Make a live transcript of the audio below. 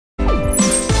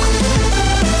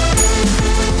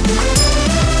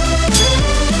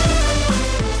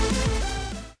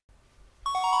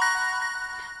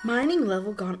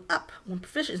level gone up. 1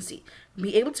 proficiency.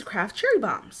 Be able to craft cherry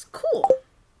bombs. Cool.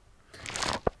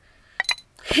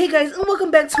 Hey guys, and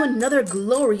welcome back to another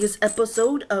glorious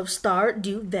episode of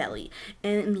Stardew Valley.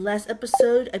 And in the last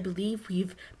episode, I believe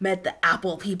we've met the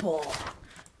apple people.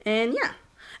 And yeah.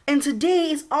 And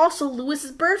today is also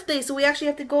Lewis's birthday, so we actually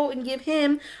have to go and give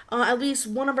him at least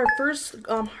one of our first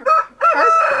harvests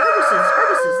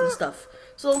and stuff.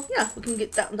 So yeah, we can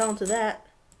get down to that.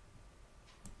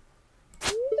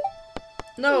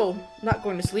 No, not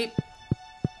going to sleep.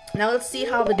 Now let's see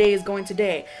how the day is going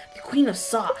today. The Queen of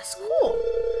Sauce. Cool.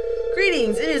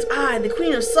 Greetings, it is I, the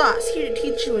Queen of Sauce, here to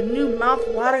teach you a new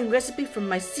mouth-watering recipe from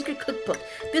my secret cookbook.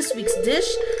 This week's dish,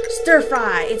 stir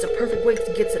fry. It's a perfect way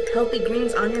to get some healthy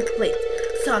greens on your plate.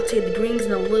 Saute the greens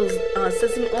in a little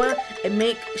sesame oil and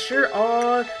make sure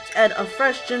to add a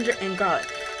fresh ginger and garlic.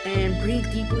 And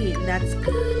breathe deeply, and that's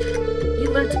good. You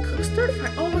learn to cook stir fry.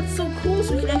 Oh, it's so cool,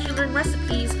 so you can actually learn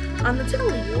recipes on the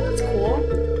telly. That's cool.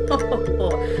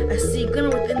 I see a glimmer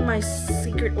within my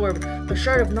secret orb, a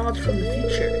shard of knowledge from the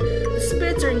future. The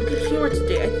spirits are in good humor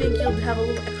today. I think you'll have a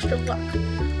little extra luck.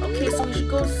 Okay, so we should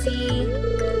go see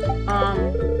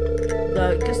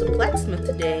the blacksmith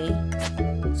today,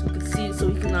 so we can see, so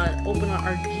we can open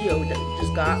our geode that we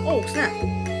just got. Oh snap!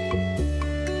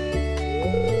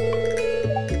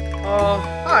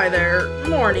 Hi there.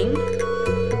 Morning.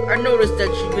 I noticed that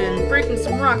you've been breaking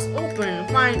some rocks open and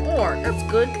finding ore. That's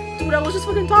good. Dude, I was just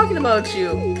fucking talking about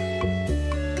you.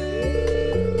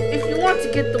 If you want to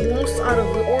get the most out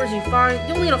of the ores you find,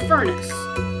 you'll need a furnace.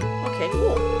 Okay,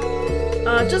 cool.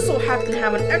 Just so happen to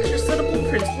have an extra set of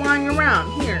blueprints flying around.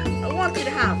 Here, I want you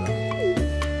to have them.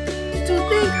 To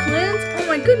think, Clint? Oh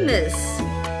my goodness.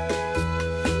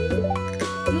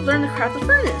 You learned to craft the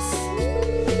furnace.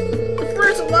 The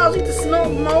furnace allows you to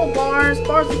smelt metal bars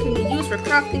that can be used for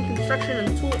crafting, construction,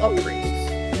 and tool upgrades.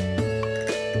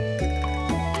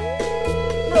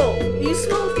 Well, you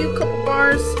smell a couple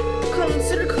bars,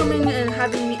 consider coming and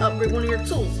having me upgrade one of your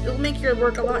tools. It'll make your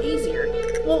work a lot easier.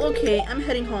 Well, okay, I'm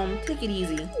heading home. Take it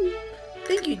easy.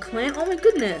 Thank you, Clint. Oh my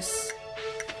goodness.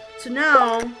 So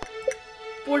now,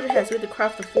 forge ahead. So we have to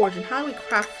craft the forge. And how do we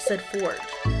craft said forge?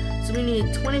 So we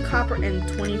need 20 copper and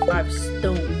 25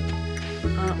 stone.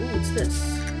 Ooh, what's this?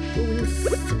 Ooh, we need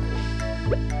sickle.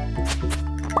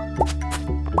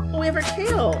 Oh, we have our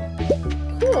kale.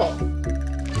 Cool.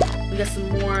 We got some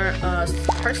more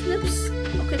parsnips.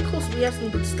 Okay, cool. So we have some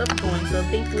good stuff going. So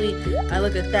thankfully, I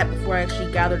looked at that before I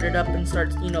actually gathered it up and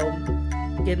started, you know,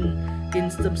 getting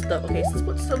some stuff. Okay, so let's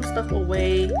put some stuff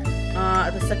away.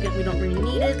 At the second, we don't really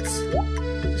need it.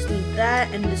 Just need that,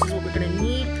 and this is what we're gonna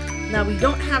need. Now we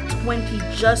don't have 20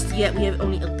 just yet. We have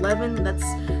only 11. That's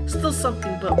still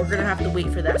something, but we're gonna have to wait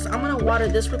for that. So I'm gonna water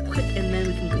this real quick, and then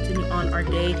we can continue on our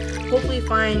day. Hopefully,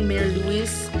 find Mayor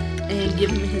Luis and give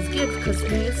him his gift because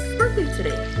it's his birthday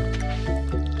today.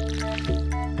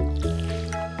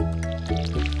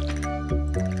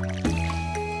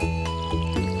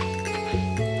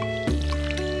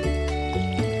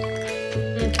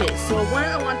 Okay, so what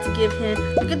I want to give him,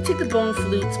 we can take the bone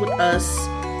flutes with us.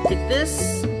 Take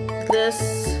this,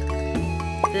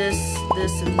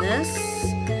 and this,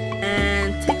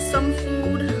 and take some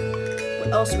food.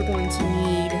 What else we're going to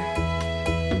need?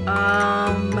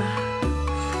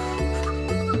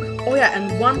 Oh yeah,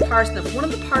 and one parsnip. One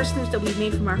of the parsnips that we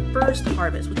made from our first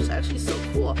harvest, which is actually so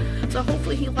cool. So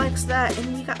hopefully he likes that.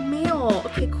 And we got mail.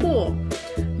 Okay, cool.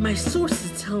 My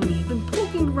sources tell me you've been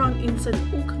poking around inside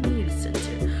the old community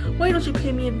center. Why don't you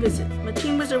pay me a visit? My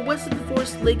chambers are west of the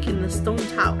Forest Lake in the Stone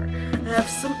Tower. I have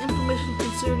some information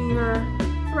concerning your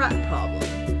rat problem.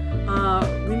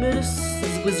 Remus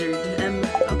Wizard.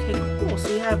 Okay, cool. So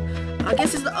we have, I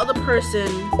guess it's the other person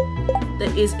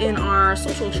that is in our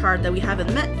social chart that we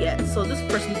haven't met yet. So this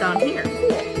person's down here.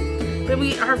 Cool. But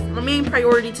our main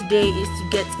priority today is to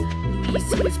get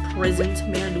Luis his present,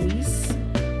 Mayor Luis,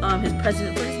 his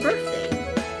present for his birthday.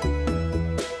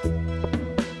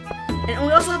 And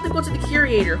we also have to go to the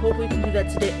curator. Hopefully we can do that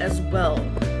today as well.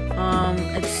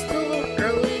 It's still a little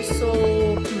early, so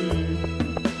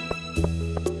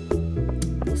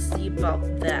we'll see about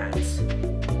that.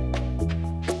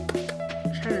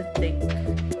 I'm trying to think.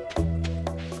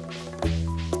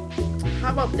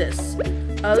 How about this?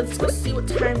 Let's go see what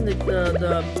time the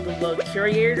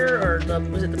curator, or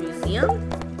was it the museum?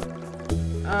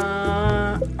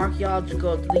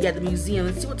 Archaeological, yeah, the museum.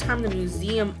 Let's see what time the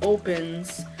museum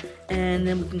opens, and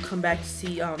then we can come back to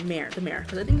see the mayor,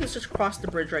 because I think it's just across the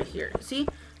bridge right here. See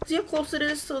how close it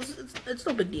is? So it's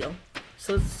no big deal.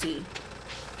 So let's see.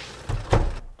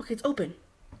 Okay, it's open.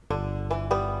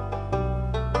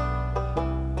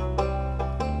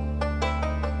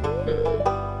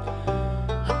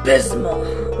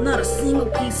 Abysmal. Not a single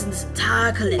piece in this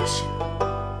entire collection.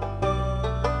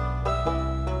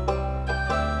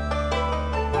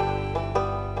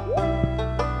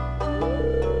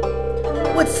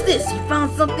 What's this? You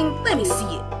found something? Let me see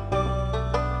it.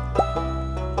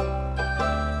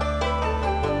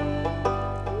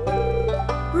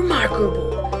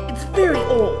 Remarkable. It's very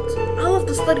old. I'll have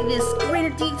to study this in greater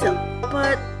detail,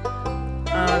 but...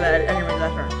 I didn't read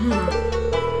that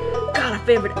far. Got a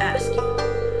favor to ask you.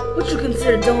 Would you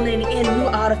consider donating any new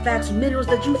artifacts or minerals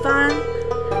that you find?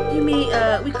 You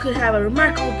may, we could have a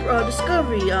remarkable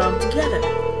discovery together.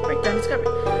 Break down discovery.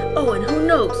 Oh, and who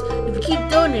knows? If you keep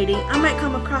donating, I might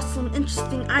come across some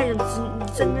interesting items and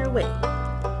send your way.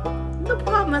 No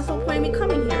problem, that's no point in me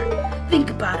coming here. Think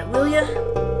about it, will ya?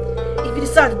 If you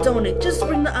decide to donate, just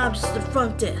bring the objects to the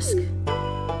front desk.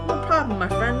 No problem, my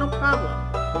friend, no problem.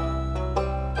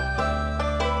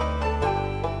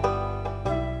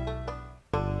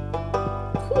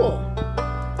 Cool.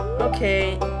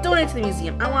 Okay, donate to the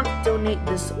museum. I want to donate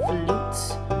this flute.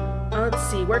 Let's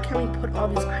see, where can we put all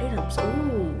these items?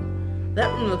 Ooh,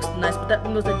 that one looks nice, but that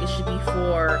one looks like it should be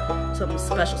for something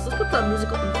special. So let's put the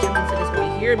musical instruments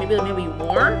over here. Maybe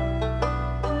more.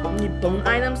 Any bone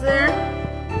items there?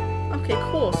 Okay,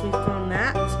 cool. So we found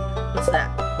that. What's that?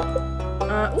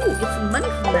 Ooh, get some money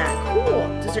from that. Cool.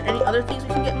 Is there any other things we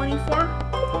can get money for?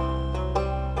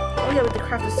 Oh yeah, we have to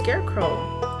craft a scarecrow.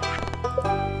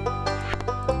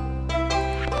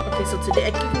 Okay, so today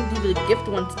I can do the gift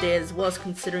one today as well, as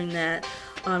considering that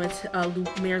it's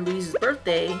Mayor Louise's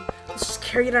birthday. Let's just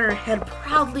carry it on our head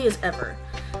proudly as ever.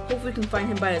 Hopefully we can find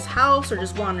him by his house or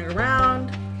just wandering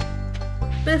around.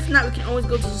 But if not, we can always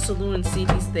go to the saloon and see if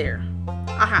he's there.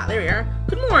 Aha, there we are.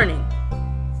 Good morning.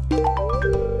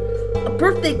 A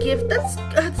birthday gift?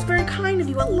 That's very kind of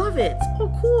you. I love it. Oh,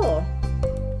 cool.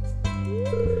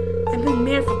 I've been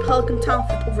mayor for Pelican Town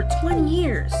for over 20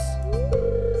 years.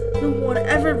 No one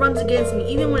ever runs against me,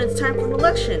 even when it's time for an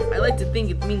election. I like to think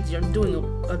it means you're doing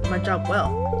my job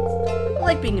well. I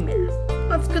like being a mayor.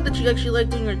 Well, it's good that you actually like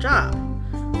doing your job.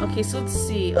 Okay, so let's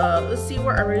see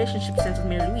where our relationship stands with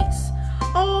Mayor Louise.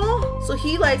 Oh, so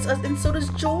he likes us, and so does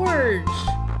George.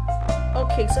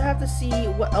 Okay, so I have to see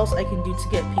what else I can do to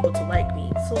get people to like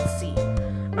me. So let's see.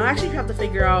 I actually have to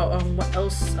figure out what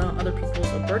else other people's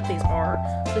birthdays are,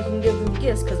 so I can give them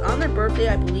gifts. Because on their birthday,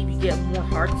 I believe you get more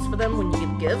hearts for them when you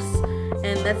give gifts,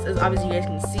 and that's, as obviously you guys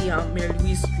can see, Mary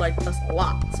Louise liked us a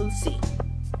lot. So let's see.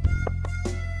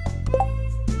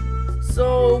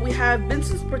 So we have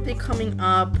Vincent's birthday coming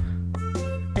up.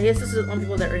 I guess this is one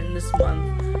people that are in this month.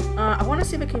 I want to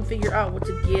see if I can figure out what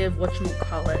to give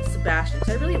whatchamacallit, Sebastian,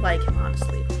 because I really like him,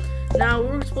 honestly. Now, we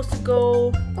were supposed to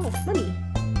go... Oh, money.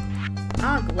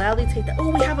 I'll gladly take that. Oh,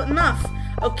 we have enough!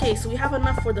 Okay, so we have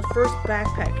enough for the first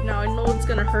backpack. Now, I know it's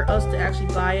going to hurt us to actually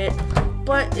buy it,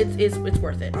 but it's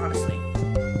worth it, honestly.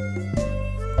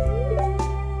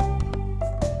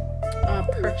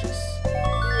 Purchase.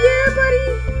 Yeah,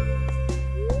 buddy!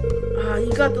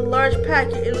 You got the large pack.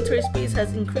 Your inventory space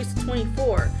has increased to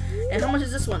 24. And how much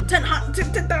is this one?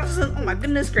 10,000! Oh my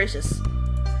goodness gracious.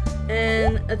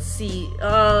 And let's see.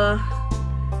 I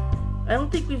don't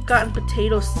think we've gotten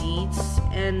potato seeds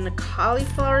and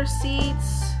cauliflower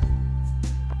seeds.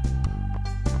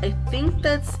 I think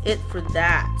that's it for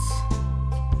that.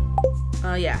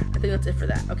 Yeah, I think that's it for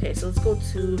that. Okay, so let's go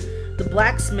to the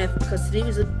blacksmith, because today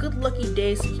is a good lucky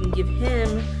day, so you can give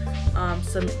him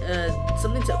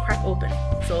something to crack open.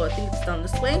 So I think it's down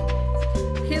this way.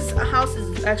 His house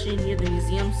is actually near the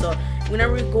museum, so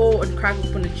whenever we go and crack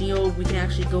open a geode, we can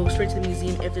actually go straight to the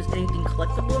museum if there's anything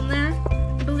collectible in there,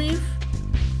 I believe.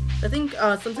 I think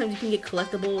sometimes you can get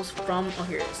collectibles from, oh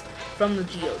here it is, from the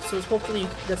geode, so hopefully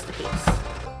that's the case.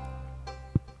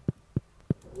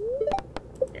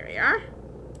 There we are.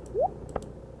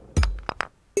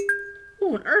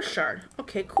 Ooh, an earth shard.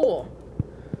 Okay, cool.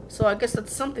 So I guess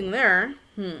that's something there.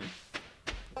 I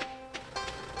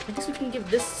guess we can give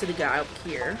this to the guy up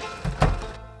here.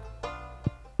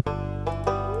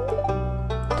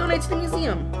 Donate to the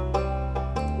museum.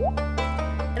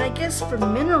 And I guess for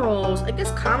minerals, I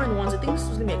guess common ones, I think this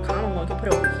was gonna be a common one. I can put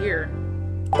it over here.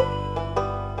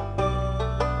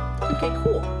 Okay,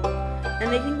 cool. And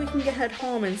I think we can head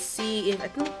home and see if, I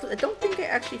don't think I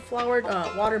actually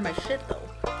watered my shit though.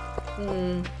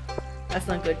 That's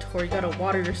not good, Tori. You gotta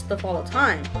water your stuff all the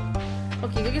time.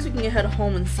 Okay, I guess we can head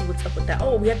home and see what's up with that.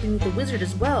 Oh, we have to meet the wizard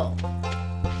as well.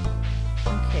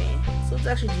 Okay, so let's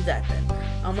actually do that then.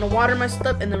 I'm gonna water my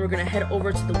stuff, and then we're gonna head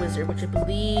over to the wizard, which I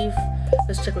believe,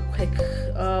 let's check real quick.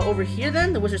 Over here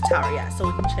then, the wizard's tower, yeah, so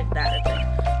we can check that, I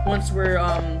think, once we're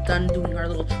done doing our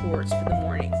little chores for the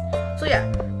morning. So yeah,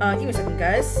 give me a second,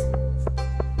 guys.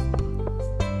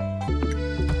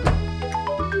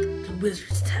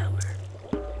 wizard's tower.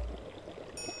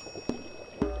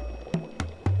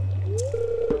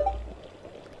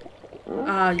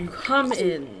 You come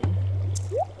in.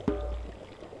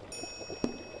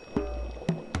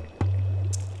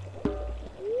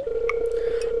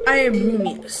 I am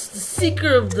Rumius, the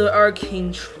seeker of the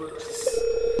arcane truths,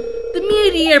 the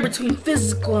mediator between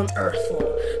physical and earthful,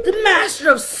 the master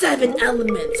of 7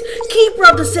 elements, keeper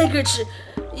of the sacred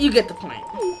you get the point.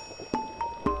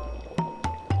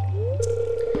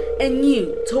 And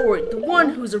you, Tori, the one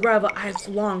whose arrival I've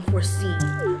long foreseen.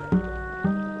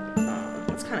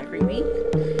 That's kind of creepy.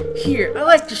 Here, I'd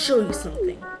like to show you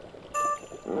something.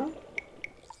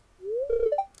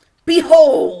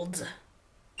 Behold!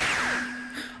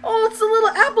 Oh, it's the little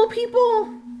apple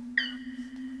people!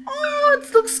 Oh,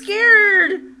 it looks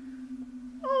scared!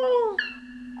 Oh,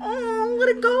 let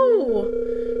it go!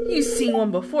 You've seen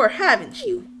one before, haven't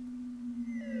you?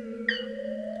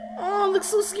 Oh, it looks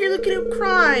so scared, look at him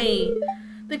cry!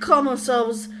 They call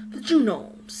themselves the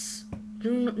Junomes.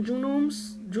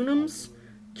 Junomes?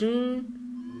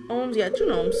 Yeah,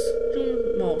 Junomes.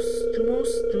 Junmos.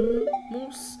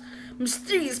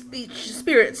 Mysterious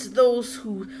spirits, those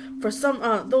who,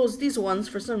 these ones,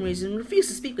 for some reason, refuse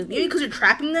to speak with me. Maybe because you're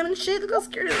trapping them and shit? Look how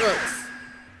scared it looks.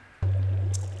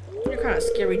 You're kind of a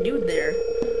scary dude there.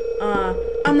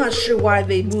 I'm not sure why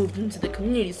they moved into the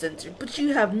community center, but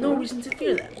you have no reason to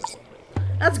fear them.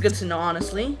 That's good to know,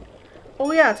 honestly.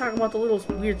 Oh yeah, talking about the little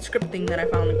weird script thing that I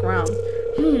found on the ground.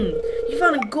 You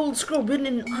found a gold scroll written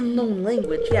in an unknown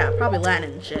language. Yeah, probably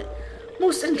Latin and shit.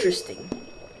 Most interesting.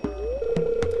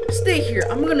 Stay here.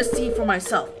 I'm gonna see for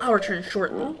myself. I'll return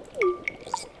shortly.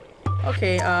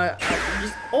 Okay,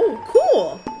 oh,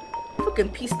 cool! Fucking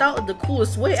pieced out in the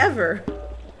coolest way ever.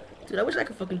 Dude, I wish I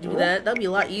could fucking do that. That'd be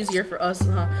a lot easier for us,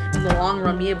 in the long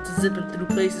run, be able to zip in through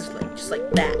places just like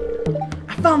that.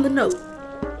 I found the note.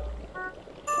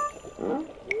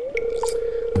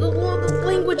 The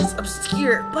language is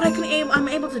obscure, but I'm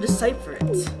able to decipher it.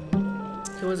 Okay,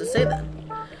 what does it say then?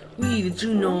 We, the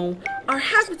Juno, are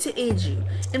happy to aid you.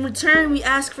 In return, we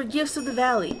ask for gifts of the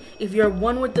valley. If you are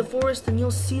one with the forest, then you'll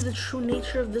see the true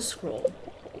nature of this scroll.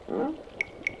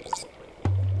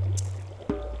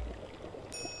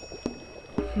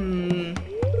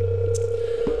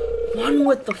 One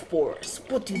with the forest.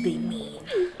 What do they mean?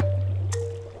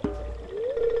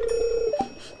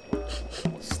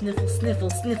 Sniffle, sniffle,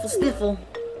 sniffle, sniffle.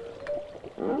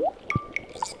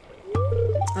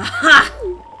 Aha!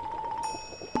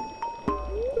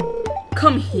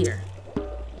 Come here.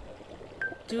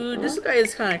 Dude, this guy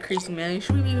is kind of creepy, man.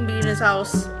 Should we even be in his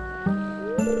house?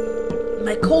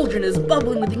 My cauldron is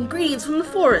bubbling with ingredients from the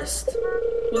forest.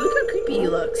 Well, look how creepy he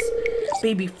looks.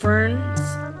 Baby fern,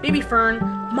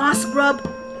 moss grub,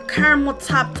 caramel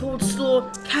top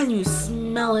toadstool. Can you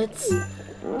smell it?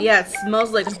 Yeah, it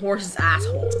smells like a horse's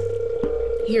asshole.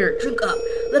 Here, drink up.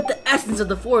 Let the essence of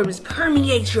the forest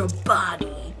permeate your body.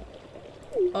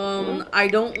 I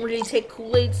don't really take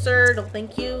Kool-Aid, sir. No,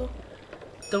 thank you.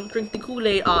 Don't drink the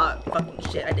Kool-Aid. Fucking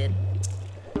shit, I did.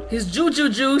 His juju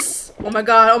juice. Oh my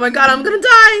god, I'm gonna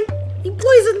die. He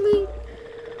poisoned me.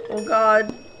 Oh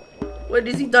god. What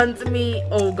has he done to me?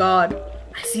 Oh god.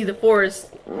 I see the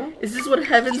forest. Is this what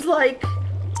heaven's like?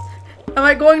 Am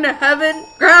I going to heaven?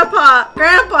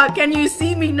 Grandpa, can you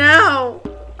see me now?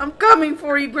 I'm coming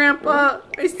for you, Grandpa.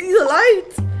 I see the light.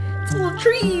 It's full of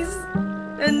trees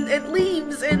and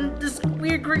leaves and this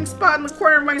weird green spot in the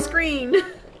corner of my screen.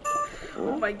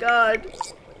 Oh my god.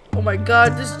 Oh my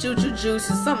god, this juju juice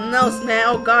is something else, man.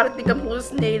 Oh god, I think I'm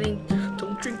hallucinating.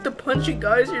 Don't drink the punch, you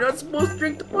guys. You're not supposed to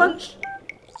drink the punch.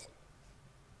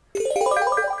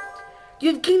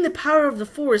 You have gained the power of the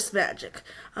forest magic.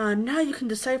 Now you can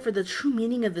decipher the true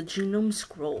meaning of the Genome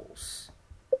Scrolls.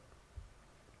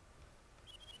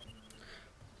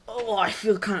 Oh, I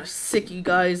feel kind of sick, you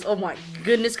guys. Oh my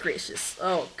goodness gracious.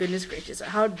 Oh, goodness gracious.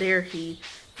 How dare he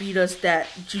feed us that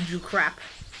juju crap.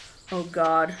 Oh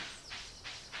god.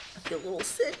 I feel a little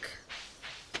sick.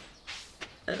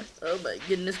 Oh my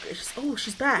goodness gracious. Oh,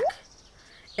 she's back.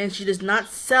 And she does not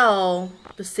sell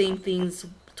the same things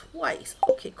twice.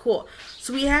 Okay, cool.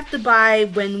 So we have to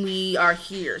buy when we are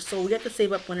here. So we have to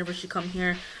save up whenever she come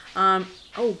here.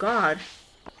 Oh god.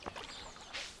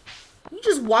 You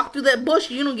just walk through that bush,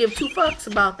 you don't give 2 fucks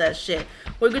about that shit.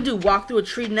 What are you gonna do? Walk through a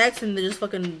tree next and then just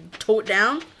fucking tow it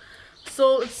down?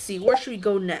 So let's see, where should we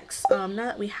go next? Now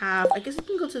that we have, I guess we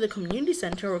can go to the community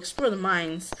center or explore the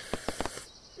mines.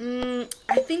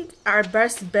 I think our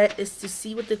best bet is to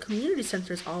see what the community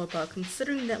center is all about,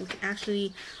 considering that we can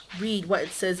actually read what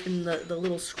it says in the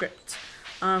little script.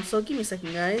 So give me a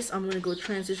second, guys. I'm gonna go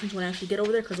transition to when I actually get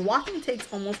over there, because walking takes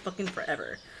almost fucking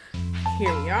forever.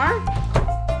 Here we are.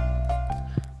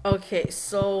 Okay,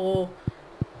 so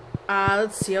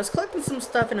let's see. I was collecting some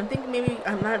stuff, and I'm thinking maybe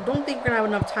don't think we're gonna have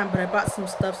enough time, but I bought some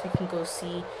stuff so we can go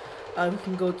see. We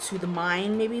can go to the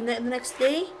mine maybe the next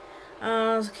day.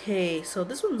 Okay, so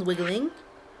this one's wiggling.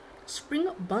 Spring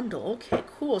bundle. Okay,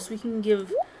 cool. So we can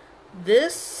give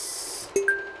this,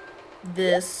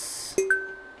 this,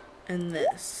 and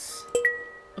this.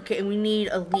 Okay, and we need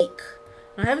a leek.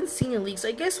 I haven't seen a leek, so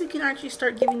I guess we can actually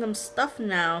start giving them stuff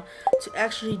now to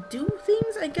actually do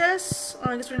things, I guess.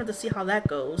 I guess we're gonna have to see how that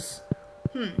goes.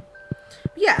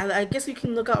 Yeah, I guess we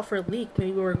can look out for a leek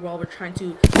maybe while we're trying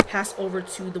to pass over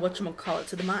to the whatchamacallit,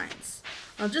 to the mines.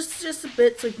 Just a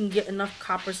bit so we can get enough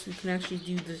copper so we can actually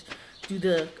do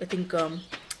the I think the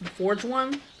forge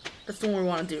one. That's the one we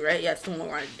want to do, right? Yeah, that's the one we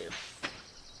want to do.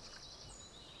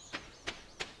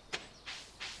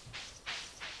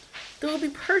 That would be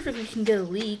perfect if we can get a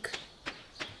leek.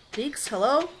 Leeks,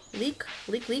 hello? Leek,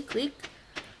 leek, leek, leek.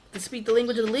 To speak the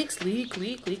language of the leeks. Leek,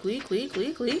 leek, leek, leek, leek,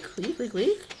 leek, leek, leek, leek,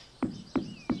 leek.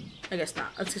 I guess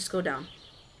not. Let's just go down.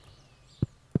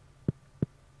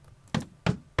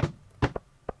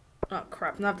 Oh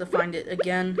crap, now I have to find it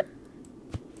again.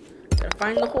 Gotta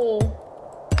find the hole.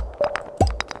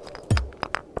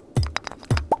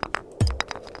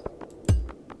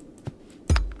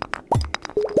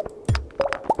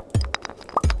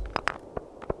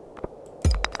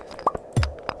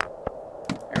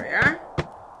 There we are.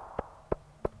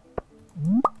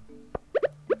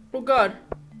 Oh god.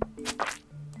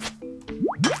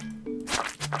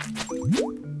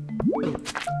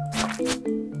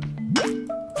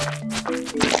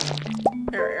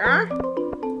 There we are.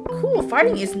 Cool,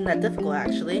 fighting isn't that difficult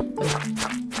actually.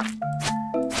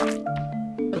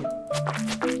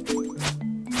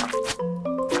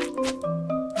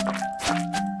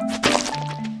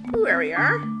 Ooh, there we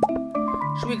are.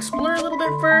 Should we explore a little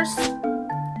bit first?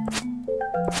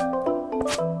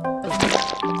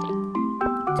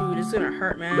 Dude, it's gonna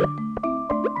hurt, man.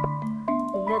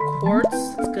 Oh, more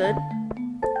quartz, that's good.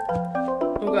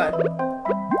 Oh god.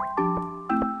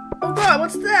 Oh god,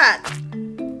 what's that?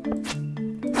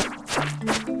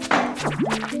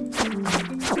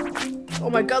 Oh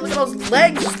my god, look at those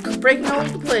legs just breaking all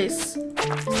over the place.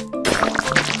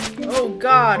 Oh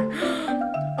god.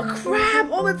 A crab!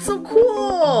 Oh, that's so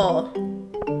cool!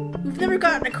 We've never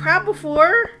gotten a crab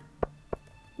before.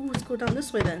 Ooh, let's go down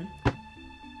this way then.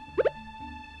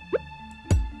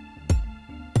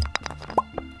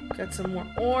 Got some more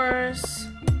ores.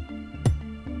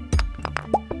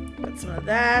 Got some of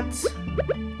that.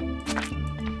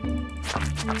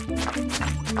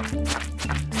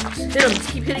 Just hit him, just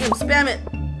keep hitting him, spam it.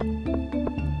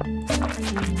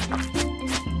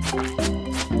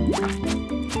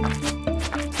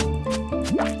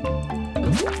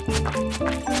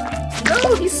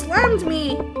 No, he slammed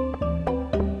me.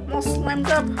 I'm all slammed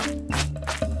up.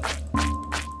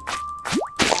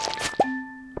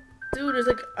 Dude, there's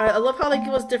like, I love how they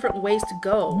give us different ways to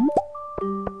go.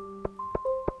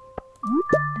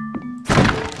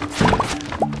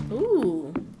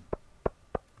 Ooh.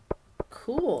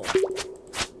 Cool.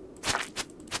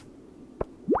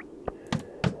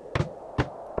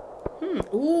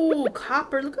 Ooh,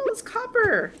 copper. Look at all this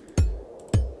copper.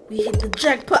 We hit the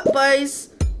jackpot, boys.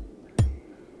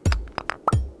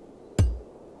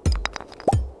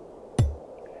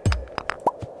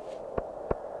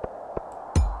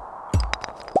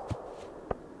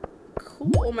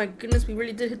 Cool. Oh my goodness, we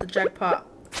really did hit the jackpot.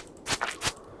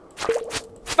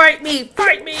 Fight me!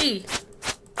 Fight me!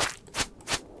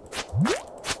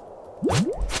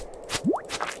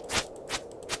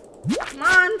 Come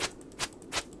on!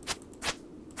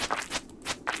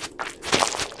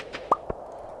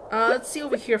 Let's see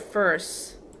over here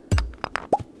first.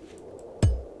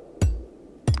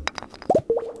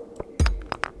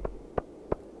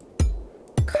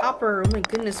 Copper, oh my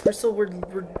goodness,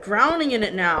 we're drowning in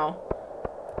it now.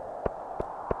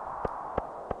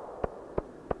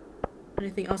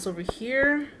 Anything else over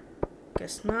here?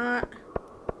 Guess not.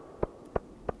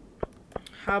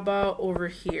 How about over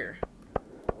here?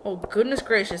 Oh goodness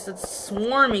gracious, it's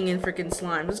swarming in freaking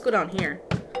slime. Let's go down here.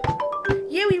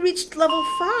 Yeah, we reached level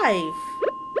 5.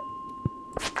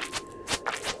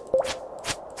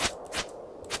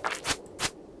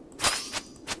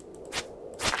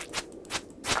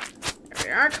 There we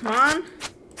are, come on.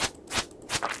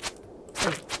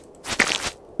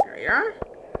 There we are.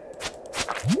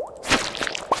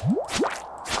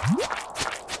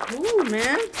 Ooh,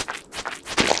 man.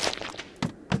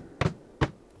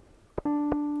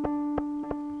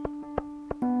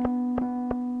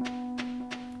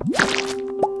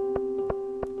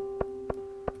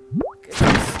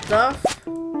 Stuff.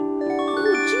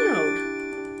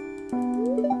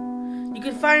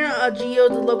 find a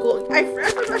geode, the local. I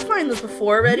find this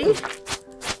before already.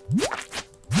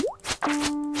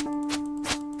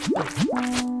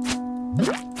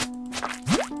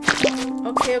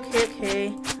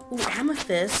 Okay. Ooh,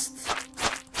 amethyst.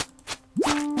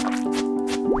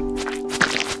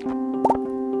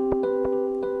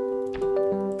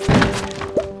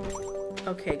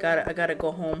 Okay, I gotta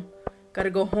go home.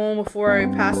 Gotta go home before I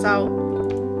pass out.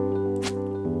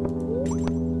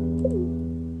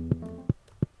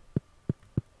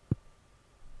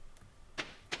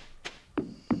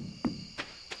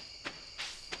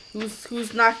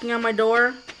 Who's knocking on my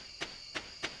door?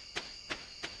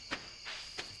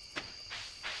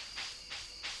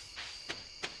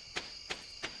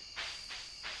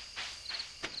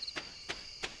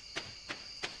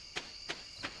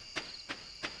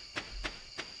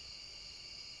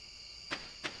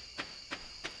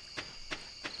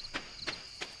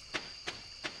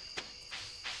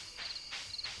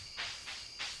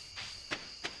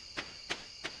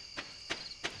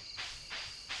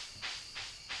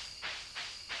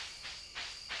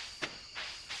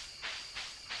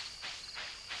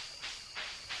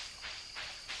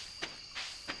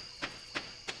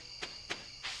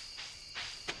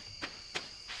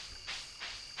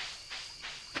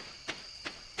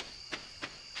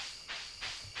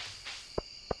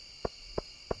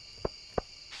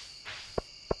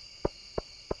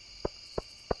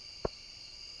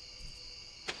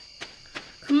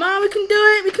 Come on, we can do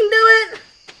it! We can do it!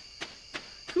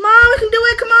 Come on, we can do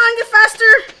it! Come on, get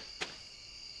faster!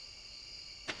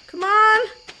 Come on!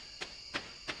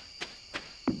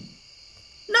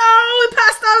 No! We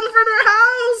passed out in the front of our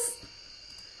house!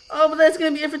 Oh, but that's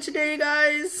gonna be it for today,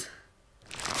 guys.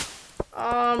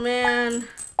 Oh, man.